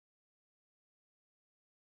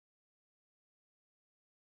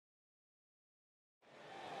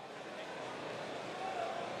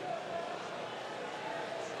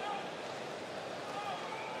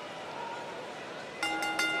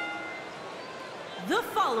The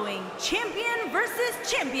following champion versus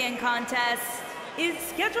champion contest is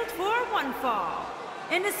scheduled for one fall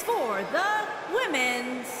and is for the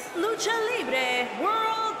Women's Lucha Libre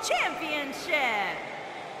World Championship.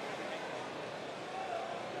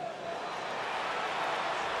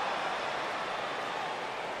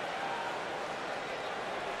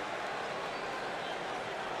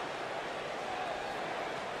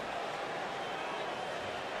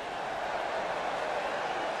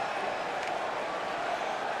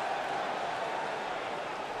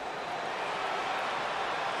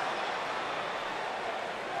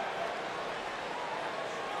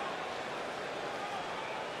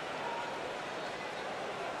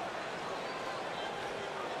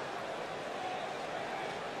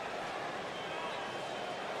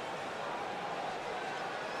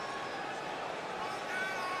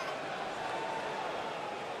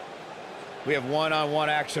 We have one-on-one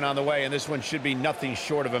action on the way, and this one should be nothing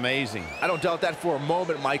short of amazing. I don't doubt that for a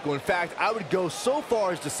moment, Michael. In fact, I would go so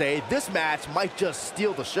far as to say this match might just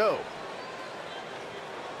steal the show.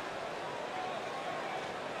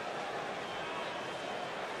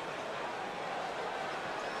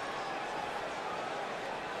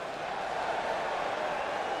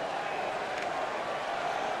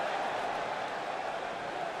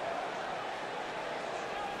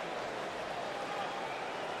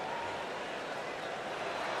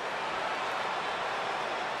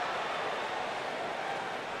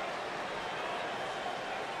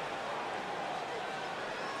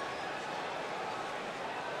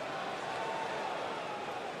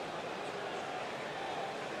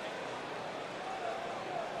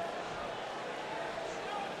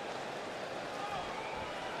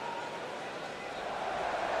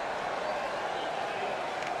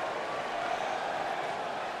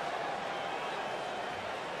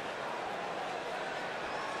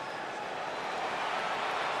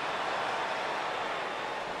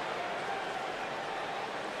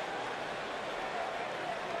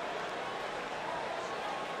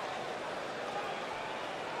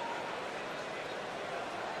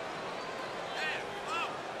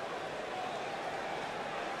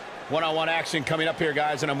 One-on-one action coming up here,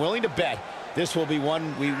 guys, and I'm willing to bet this will be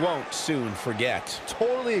one we won't soon forget.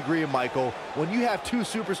 Totally agree, Michael. When you have two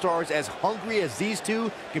superstars as hungry as these two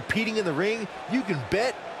competing in the ring, you can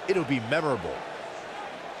bet it'll be memorable.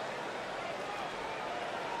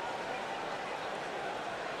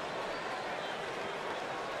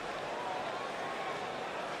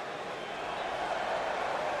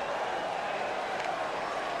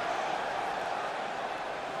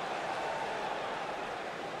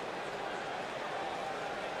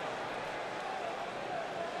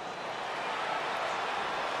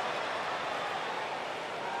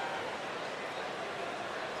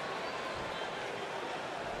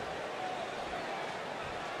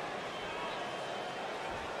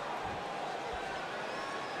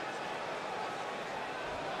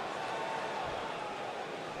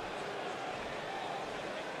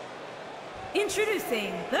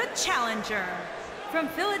 Introducing the challenger from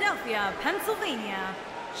Philadelphia, Pennsylvania.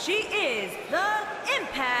 She is the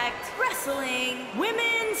Impact Wrestling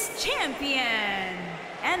Women's Champion.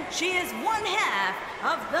 And she is one half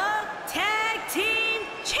of the Tag Team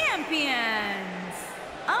Champions,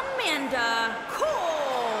 Amanda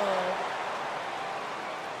Cole.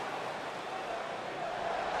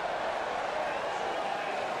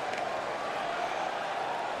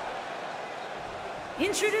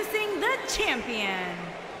 Introducing the champion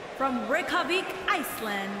from Reykjavik,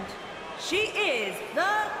 Iceland. She is the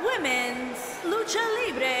Women's Lucha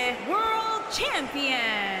Libre World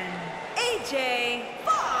Champion, AJ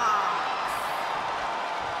Fox.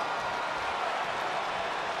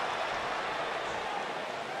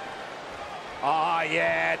 Ah,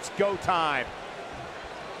 yeah, it's go time.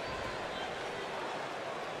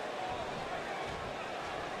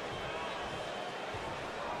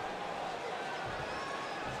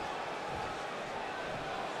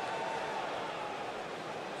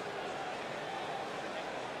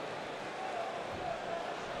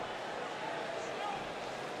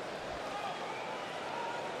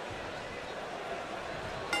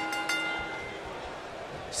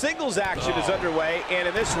 Singles action is underway, and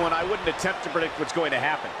in this one, I wouldn't attempt to predict what's going to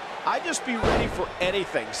happen. I'd just be ready for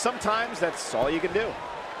anything. Sometimes that's all you can do.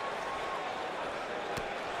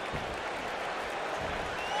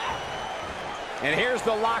 And here's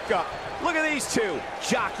the lockup. Look at these two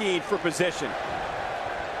jockeying for position.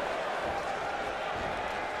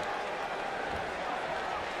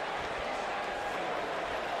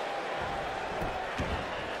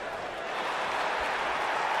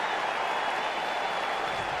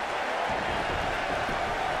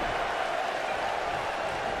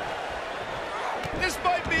 This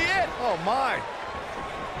might be it. Oh, my.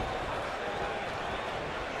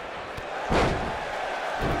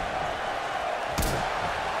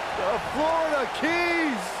 The Florida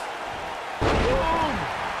Keys. Boom.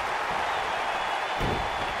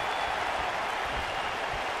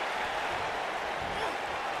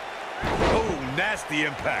 Oh, nasty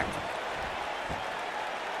impact.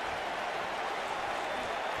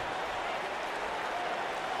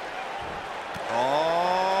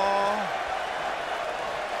 Oh.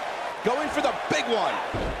 Going for the big one.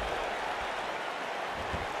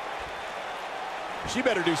 She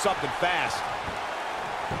better do something fast.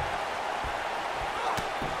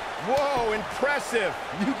 Whoa, impressive.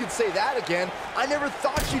 You can say that again. I never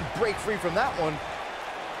thought she'd break free from that one.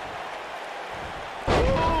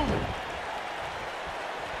 Boom.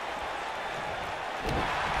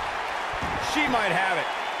 She might have it.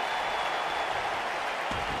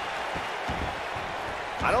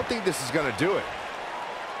 I don't think this is going to do it.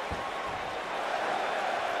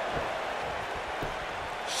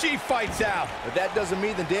 She fights out. But that doesn't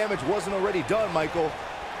mean the damage wasn't already done, Michael.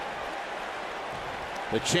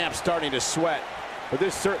 The champ's starting to sweat, but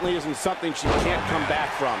this certainly isn't something she can't come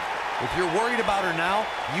back from. If you're worried about her now,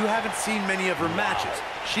 you haven't seen many of her matches.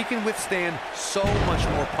 She can withstand so much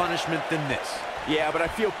more punishment than this. Yeah, but I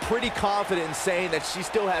feel pretty confident in saying that she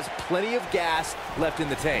still has plenty of gas left in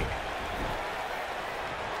the tank.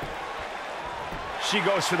 She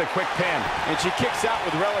goes for the quick pin, and she kicks out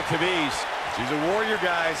with relative ease. She's a warrior,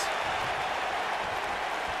 guys.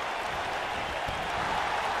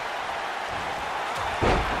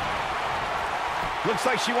 Looks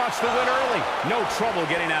like she wants to win early. No trouble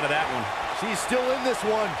getting out of that one. She's still in this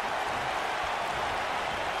one.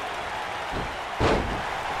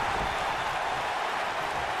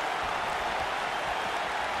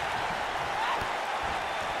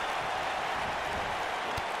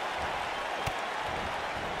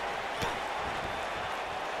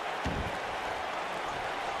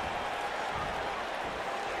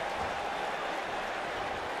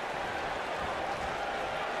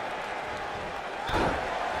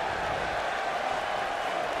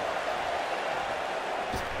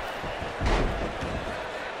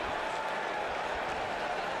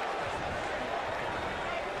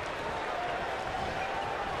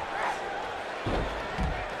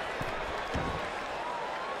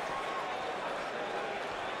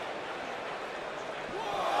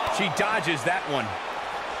 She dodges that one.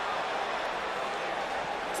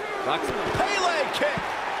 Pele kick.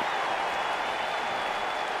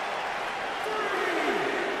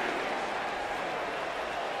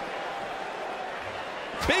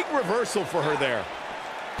 Big reversal for her there.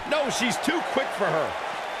 No, she's too quick for her.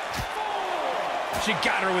 She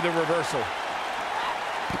got her with a reversal.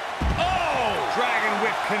 Oh! Dragon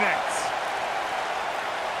Whip connects.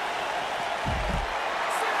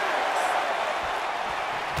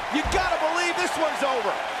 You gotta believe this one's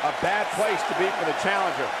over. A bad place to be for the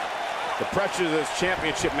challenger. The pressure of this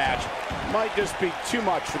championship match might just be too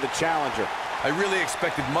much for the challenger. I really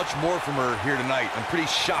expected much more from her here tonight. I'm pretty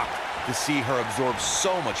shocked to see her absorb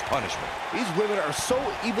so much punishment. These women are so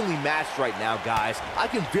evenly matched right now, guys. I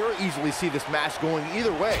can very easily see this match going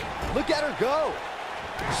either way. Look at her go.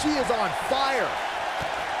 She is on fire.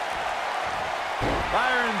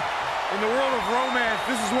 Byron, in the world of romance,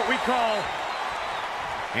 this is what we call...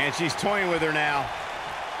 And she's toying with her now.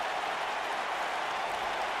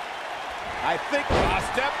 I think a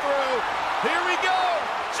step through. Here we go.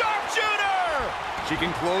 Sharpshooter. She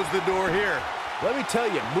can close the door here. Let me tell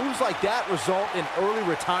you, moves like that result in early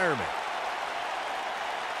retirement.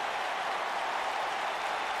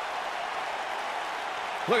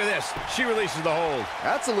 Look at this. She releases the hold.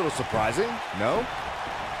 That's a little surprising, no?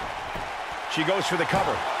 She goes for the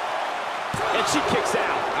cover. And she kicks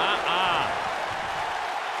out.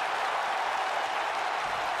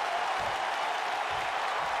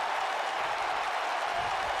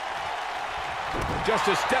 Just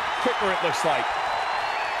a step quicker, it looks like.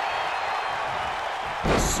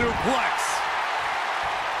 The suplex.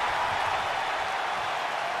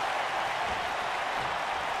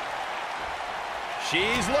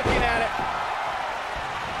 She's looking at it.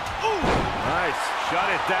 Ooh! Nice. Shut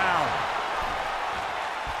it down.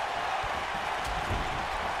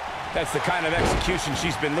 That's the kind of execution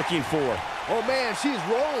she's been looking for. Oh, man, she's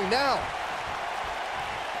rolling now.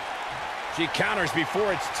 She counters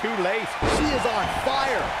before it's too late. She is on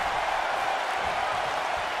fire.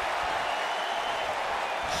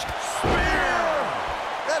 Spear!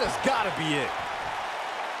 That has got to be it.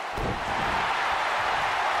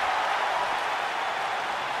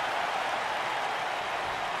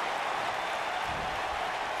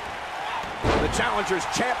 The challenger's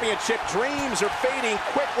championship dreams are fading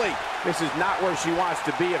quickly. This is not where she wants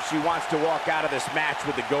to be if she wants to walk out of this match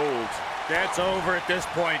with the golds. That's over at this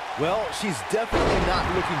point. Well, she's definitely not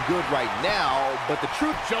looking good right now, but the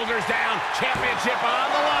truth... Shoulders down, championship on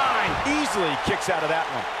the line. Easily kicks out of that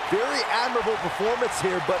one. Very admirable performance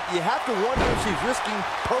here, but you have to wonder if she's risking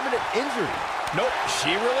permanent injury. Nope,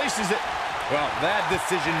 she releases it. Well, that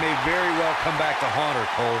decision may very well come back to haunt her,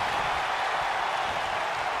 Cole.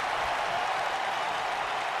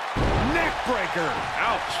 Neck breaker.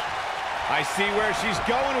 Ouch. I see where she's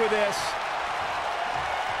going with this.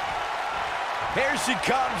 Here she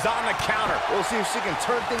comes on the counter. We'll see if she can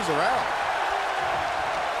turn things around.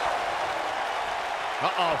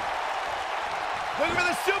 Uh-oh. Looking for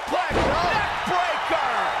the suplex. Neck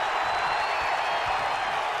breaker.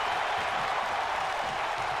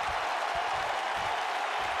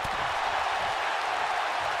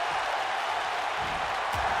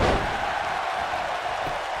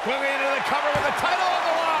 Moving into the cover with the title on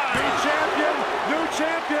the line. New champion, new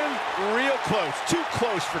champion. Real close, too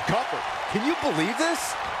close for comfort. Can you believe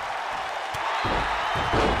this?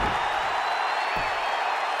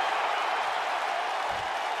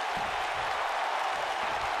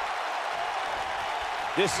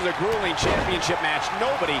 This is a grueling championship match.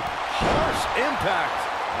 Nobody. Harsh impact.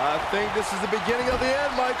 I think this is the beginning of the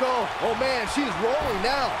end, Michael. Oh, man, she's rolling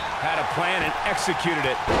now. Had a plan and executed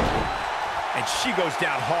it. And she goes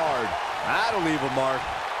down hard. That'll leave a mark.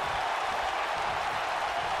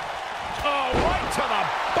 Oh, right to the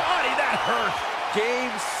body. That hurt.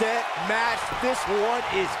 Game, set, match. This one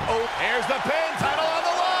is over. Here's the pin. Title on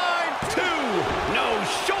the line. 2. No,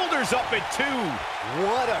 shoulders up at 2.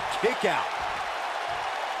 What a kick out.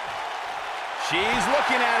 She's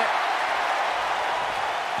looking at it.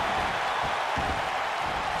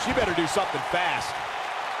 She better do something fast.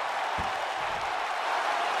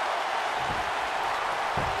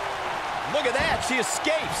 Look at that. She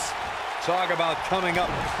escapes. Talk about coming up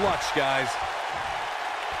clutch, guys.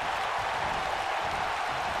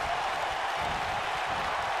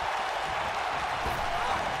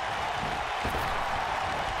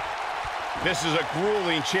 This is a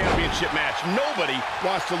grueling championship match. Nobody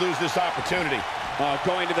wants to lose this opportunity.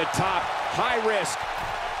 Going to the top, high risk.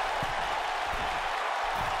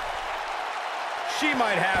 She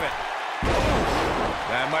might have it.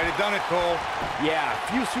 That might have done it, Cole. Yeah,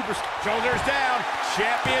 Few super... shoulders down,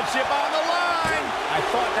 championship on the line. I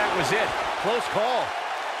thought that was it. Close call.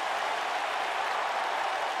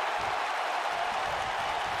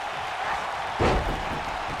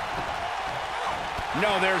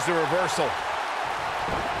 No, there's the reversal.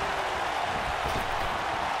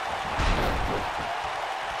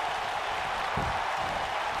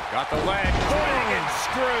 Got the leg. Bang and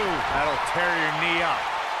screw. That'll tear your knee up.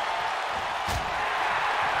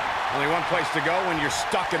 Only one place to go when you're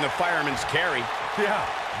stuck in the fireman's carry. Yeah,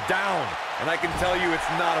 down. And I can tell you it's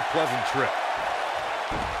not a pleasant trip.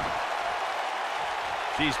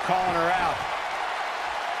 She's calling her out.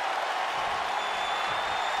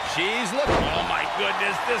 She's looking. Oh, my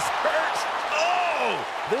goodness, this hurts. Oh!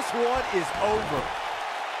 This one is over.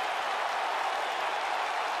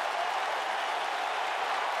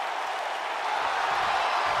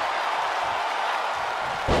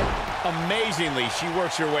 Amazingly, she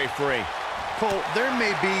works her way free. Cole, there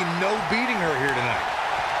may be no beating her here tonight.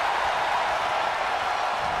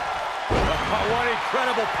 Oh, what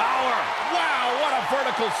incredible power. Wow, what a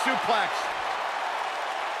vertical suplex.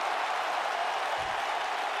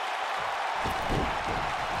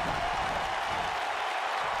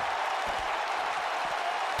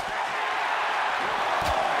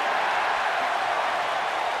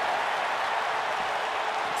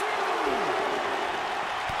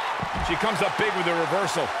 She comes up big with the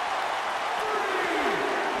reversal.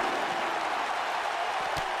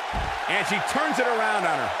 And she turns it around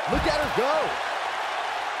on her. Look at her go.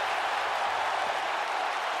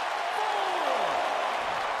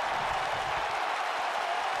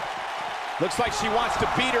 Looks like she wants to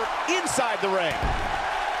beat her inside the ring.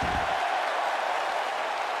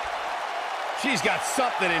 She's got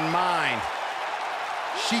something in mind.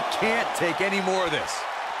 She can't take any more of this.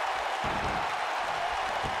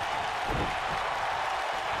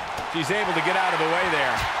 She's able to get out of the way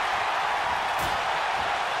there.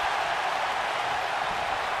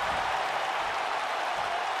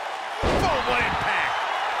 Oh, what impact!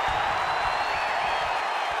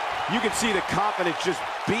 You can see the confidence just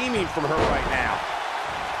beaming from her right now.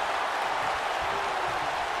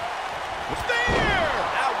 There!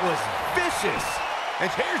 That was vicious. And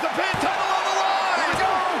here's the pin, title on the line! Here we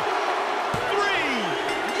go. 3!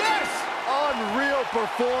 Yes! Unreal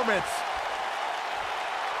performance.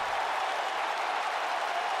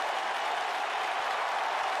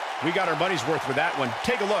 We got our money's worth with that one.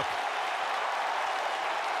 Take a look.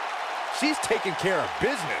 She's taking care of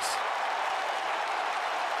business.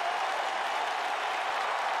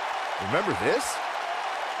 Remember this?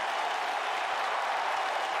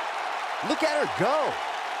 Look at her go.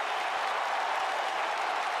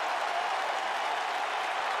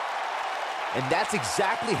 And that's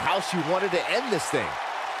exactly how she wanted to end this thing.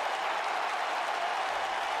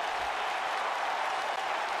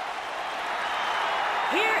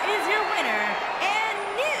 Here is your winner and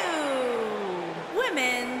new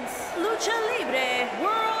Women's Lucha Libre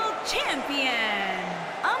World Champion,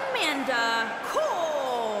 Amanda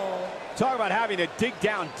Cole. Talk about having to dig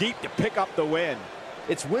down deep to pick up the win.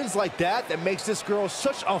 It's wins like that that makes this girl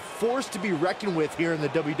such a force to be reckoned with here in the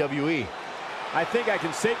WWE. I think I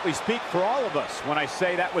can safely speak for all of us when I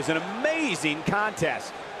say that was an amazing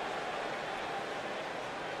contest.